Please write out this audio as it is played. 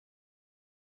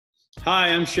Hi,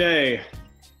 I'm Shay,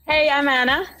 Hey, I'm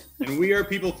Anna. and we are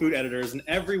People Food Editors, and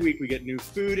every week we get new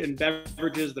food and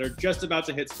beverages that are just about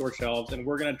to hit store shelves, and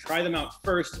we're going to try them out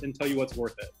first and tell you what's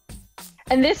worth it.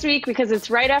 And this week, because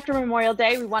it's right after Memorial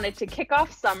Day, we wanted to kick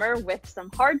off summer with some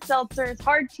hard seltzers,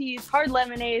 hard teas, hard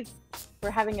lemonades.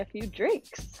 We're having a few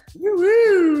drinks.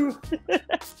 Woo-woo!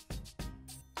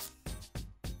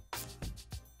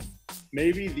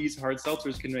 Maybe these hard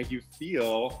seltzers can make you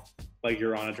feel like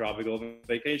you're on a tropical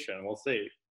vacation. We'll see.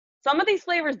 Some of these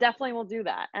flavors definitely will do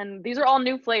that. And these are all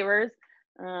new flavors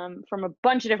from a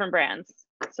bunch of different brands.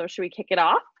 So should we kick it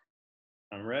off?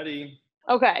 I'm ready.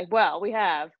 Okay, well, we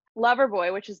have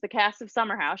Loverboy, which is the cast of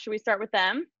Summer House. Should we start with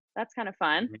them? That's kind of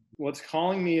fun. What's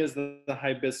calling me is the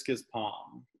hibiscus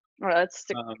palm. All right, let's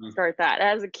start that. It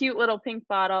has a cute little pink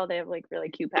bottle. They have like really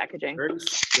cute packaging. Very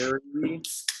sturdy.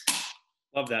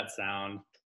 Love that sound.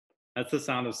 That's the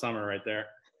sound of summer right there.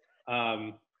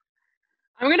 I'm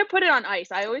going to put it on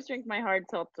ice. I always drink my hard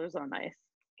seltzers on ice.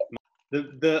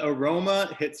 The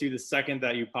aroma hits you the second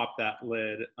that you pop that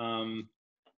lid. I'm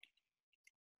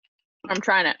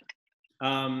trying it.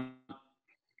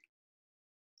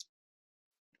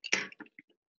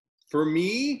 For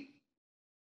me,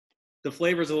 the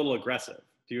flavor is a little aggressive.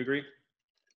 Do you agree?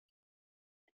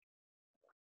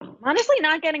 Honestly,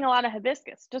 not getting a lot of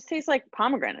hibiscus. Just tastes like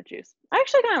pomegranate juice. I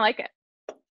actually kind of like it.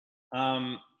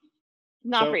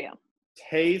 Not for you.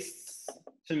 Tastes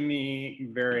to me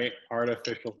very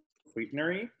artificial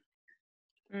sweetenery.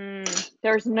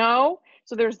 There's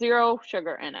zero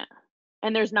sugar in it.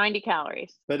 And there's 90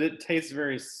 calories. But it tastes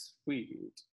very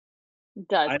sweet. It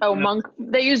does.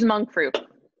 They use monk fruit.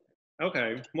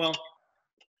 Okay, well.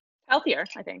 Healthier,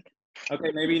 I think. Okay,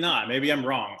 maybe not. Maybe I'm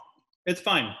wrong. It's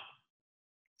fine.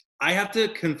 I have to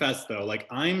confess, though, like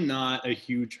I'm not a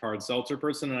huge hard seltzer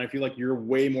person, and I feel like you're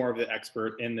way more of the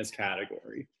expert in this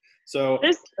category. So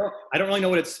I don't really know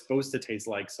what it's supposed to taste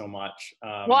like so much.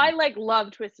 Well, I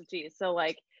love twisted teas, so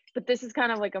but this is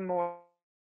kind of like a more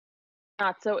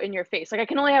not so in your face. Like I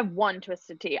can only have one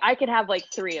twisted tea. I could have like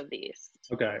 3 of these.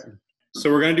 Okay, so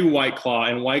we're gonna do White Claw,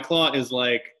 and White Claw is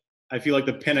I feel like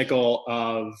the pinnacle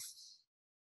of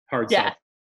hard seltzer.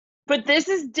 But this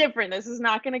is different. This is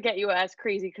not going to get you as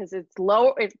crazy because it's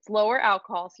lower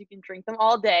alcohol, so you can drink them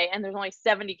all day, and there's only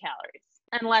 70 calories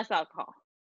and less alcohol.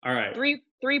 All right.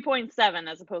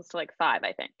 3.7 as opposed to 5,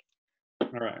 I think.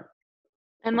 All right.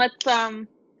 And let's I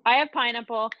have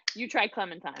pineapple. You try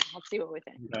clementine. Let's see what we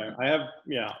think. Okay.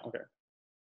 Okay.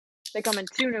 They come in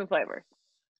 2 new flavors.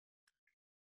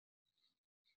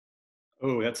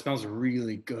 Oh, that smells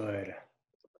really good.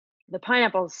 The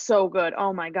pineapple is so good.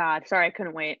 Oh my God. Sorry, I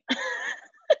couldn't wait.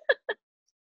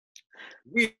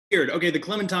 Weird. Okay, the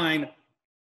clementine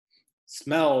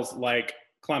smells like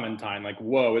clementine.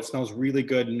 Whoa, it smells really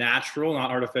good. Natural,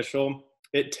 not artificial.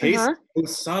 It tastes so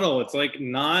subtle. It's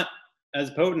not as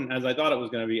potent as I thought it was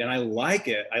going to be. And I like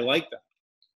it. I like that.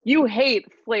 You hate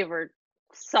flavored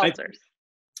seltzers.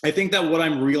 I think that what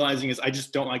I'm realizing is I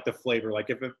just don't like the flavor.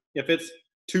 If it's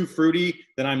too fruity,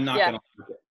 then I'm not going to like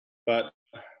it. But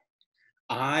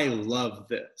I love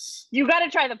this. You got to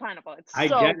try the pineapple. It's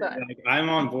so good. I'm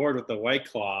on board with the White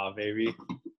Claw, baby.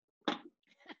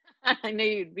 I knew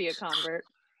you'd be a convert.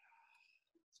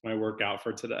 It's my workout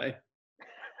for today.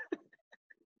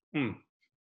 It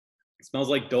smells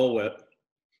like Dole Whip.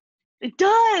 It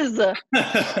does.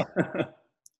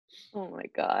 Oh my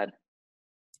God.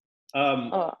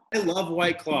 I love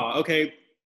White Claw. Okay,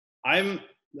 I'm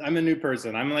a new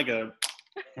person. I'm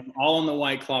all on the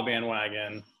White Claw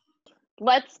bandwagon.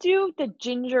 Let's do the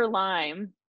ginger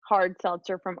lime hard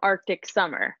seltzer from Arctic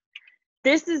Summer.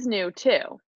 This is new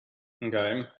too.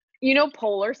 Okay. You know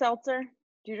Polar seltzer?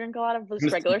 Do you drink a lot of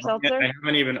this regular seltzer? I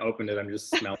haven't even opened it. I'm just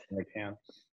smelling the can.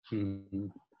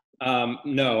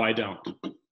 No, I don't.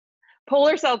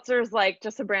 Polar seltzer is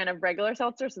just a brand of regular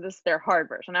seltzer, so this is their hard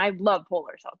version. I love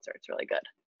Polar seltzer. It's really good.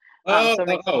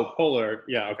 Polar.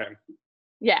 Yeah, okay.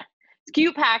 Yeah. It's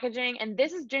cute packaging, and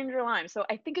this is ginger lime, so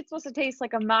I think it's supposed to taste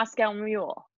like a Moscow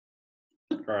Mule.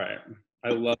 All right. I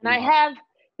love it. And I have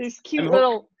this cute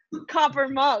little copper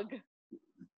mug.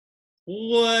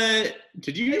 What?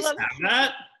 Did you just have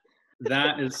that?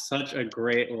 That is such a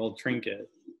great little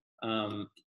trinket. I'm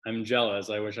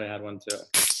jealous. I wish I had one too.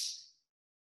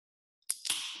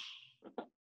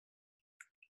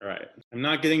 All right. I'm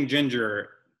not getting ginger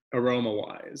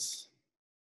aroma-wise.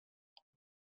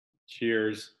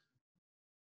 Cheers.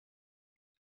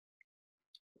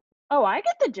 Oh, I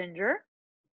get the ginger.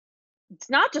 It's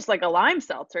not just like a lime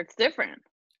seltzer. It's different.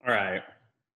 All right.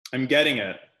 I'm getting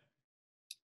it.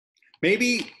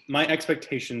 Maybe my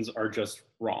expectations are just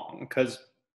wrong, because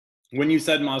when you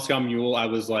said Moscow Mule, I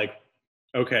was like,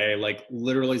 Okay, like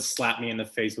literally slap me in the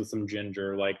face with some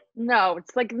ginger, like. No,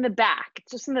 it's like in the back.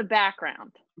 It's just in the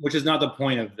background. Which is not the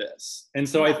point of this. And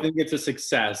so I think it's a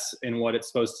success in what it's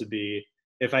supposed to be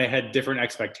if I had different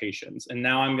expectations. And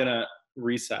now I'm gonna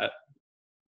reset.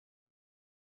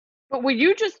 But would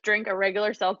you just drink a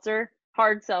regular seltzer,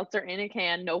 hard seltzer in a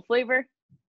can, no flavor?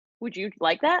 Would you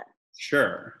like that?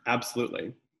 Sure,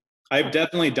 absolutely. I've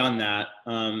definitely done that.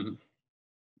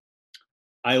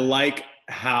 I like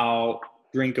how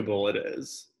drinkable it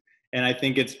is. And I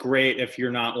think it's great if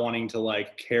you're not wanting to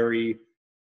like carry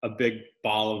a big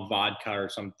bottle of vodka or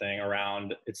something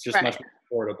around. It's just much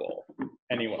more affordable.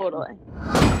 Anyway. Totally.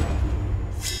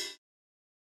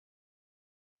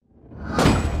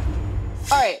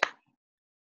 All right.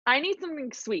 I need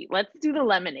something sweet. Let's do the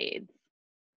lemonades.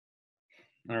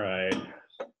 All right.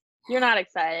 You're not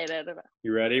excited.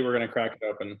 You ready? We're going to crack it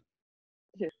open.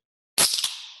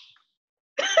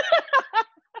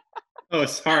 Oh,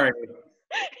 sorry.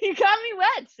 You got me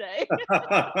wet, Shay.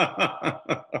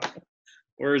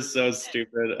 We're so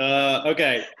stupid.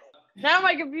 Okay. Now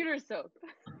my computer's soaked.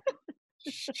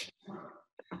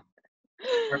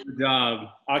 Good job.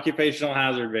 Occupational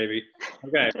hazard, baby.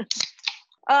 Okay.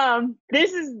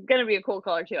 This is gonna be a cool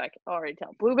color too. I can already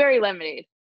tell. Blueberry lemonade.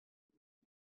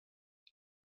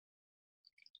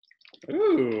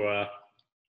 Ooh.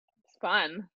 It's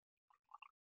fun.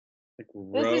 Like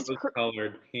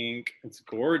rose-colored pink. It's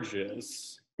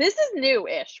gorgeous. This is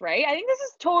new-ish, right? I think this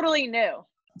is totally new.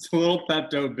 It's a little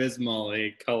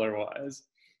Pepto-Bismol-y color-wise.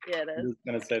 Yeah, it is. I'm just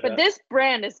gonna say but that. This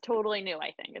brand is totally new,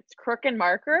 I think. It's Crook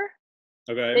Marker.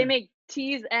 Okay. They make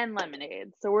teas and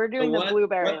lemonade. So we're doing the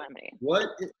blueberry lemonade. What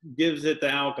gives it the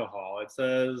alcohol? It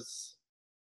says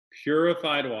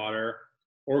purified water,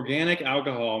 organic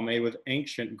alcohol made with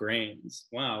ancient grains.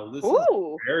 Wow, this is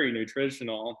very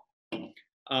nutritional.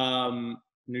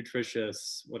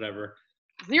 Nutritious, whatever.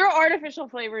 0 artificial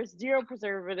flavors, 0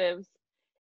 preservatives.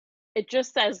 It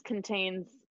just says contains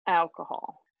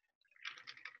alcohol.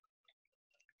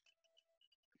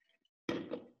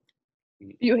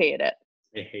 You hate it.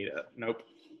 I hate it. Nope.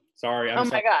 Sorry. Oh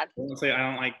my God. I don't say I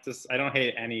don't like this. I don't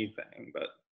hate anything, but.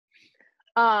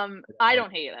 I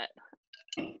don't hate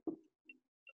it.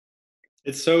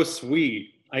 It's so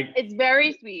sweet. It's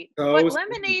very sweet. But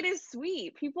lemonade is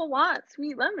sweet. People want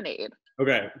sweet lemonade.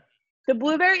 Okay. The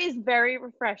blueberry is very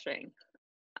refreshing.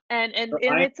 And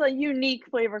it's a unique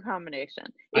flavor combination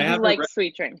if you like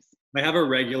sweet drinks. I have a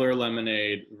regular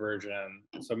lemonade version,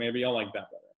 so maybe I'll like that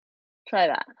better. Try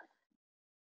that.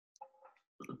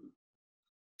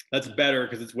 That's better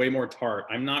because it's way more tart.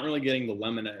 I'm not really getting the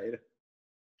lemonade.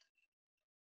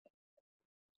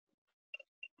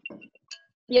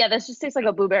 Yeah, this just tastes like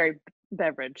a blueberry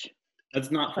beverage. That's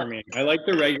not for me. I like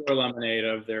the regular lemonade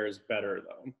of theirs better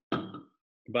though.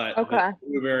 But the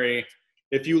blueberry,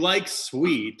 if you like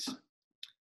sweet,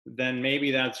 then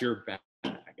maybe that's your bag.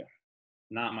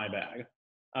 Not my bag.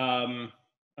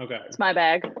 Okay. It's my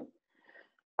bag.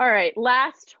 All right,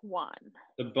 last one.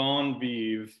 The Bon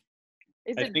Vive.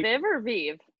 Is it Viv or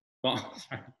Vive?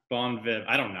 Bon Vive.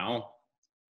 I don't know.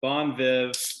 Bon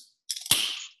Vive.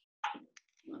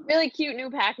 Really cute new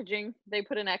packaging. They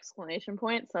put an exclamation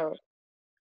point, so.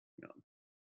 No.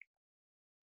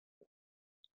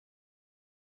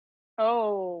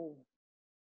 Oh.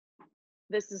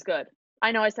 This is good.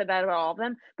 I know I said that about all of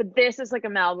them, but this is like a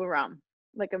Malibu rum,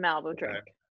 like a Malibu drink.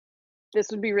 This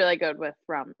would be really good with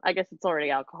rum. I guess it's already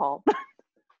alcohol.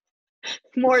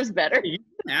 More is better. You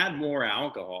can add more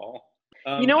alcohol.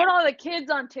 You know what all the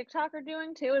kids on TikTok are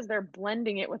doing too is they're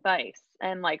blending it with ice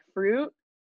and like fruit.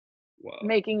 Whoa.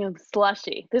 Making a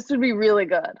slushy. This would be really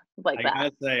good. I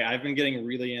gotta say, I've been getting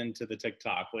really into the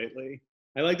TikTok lately.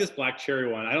 I like this black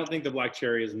cherry one. I don't think the black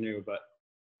cherry is new, but.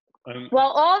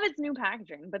 Well, all of it's new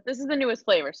packaging, but this is the newest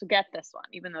flavor, so get this one,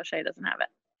 even though Shay doesn't have it.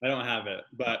 I don't have it,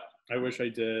 but I wish I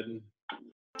did.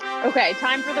 Okay,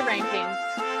 time for the rankings.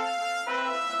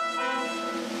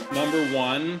 Number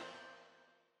 1,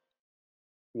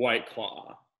 White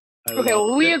Claw. Okay,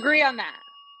 well, we agree on that.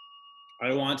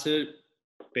 I want to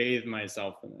bathe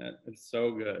myself in it. It's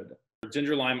so good.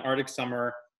 Ginger lime, Arctic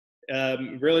summer,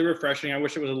 really refreshing. I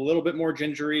wish it was a little bit more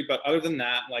gingery, but other than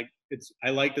that, like I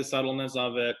like the subtleness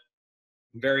of it.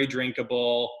 Very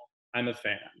drinkable. I'm a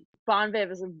fan. Bon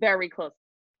Viv is very close,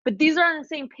 but these are on the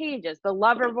same pages. The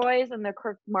Lover Boys and the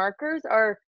Crook Markers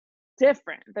are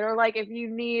different. They're like if you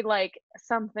need like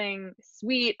something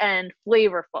sweet and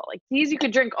flavorful, like these you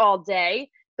could drink all day.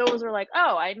 Those are like,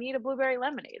 oh, I need a blueberry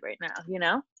lemonade right now, you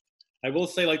know? I will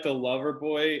say like the Lover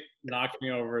Boy knocked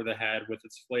me over the head with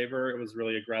its flavor. It was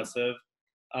really aggressive.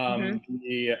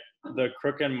 The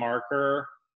Crook and Marker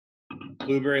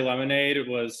blueberry lemonade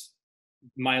was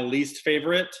my least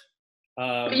favorite.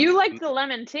 But you liked the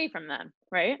lemon tea from them,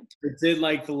 right? I did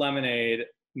like the lemonade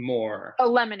more. Oh,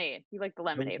 lemonade. You like the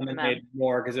lemonade from them.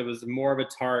 More because it was more of a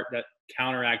tart that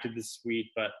counteracted the sweet.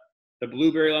 But the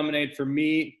blueberry lemonade, for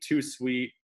me, too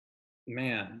sweet.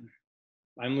 Man,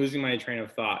 I'm losing my train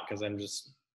of thought because I'm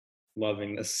just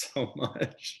loving this so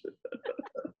much.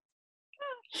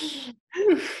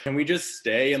 Can we just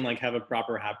stay and like have a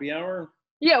proper happy hour?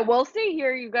 Yeah, we'll stay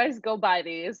here. You guys go buy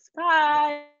these.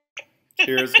 Bye.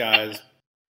 Cheers, guys.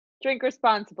 Drink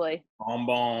responsibly. Bon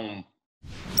bon.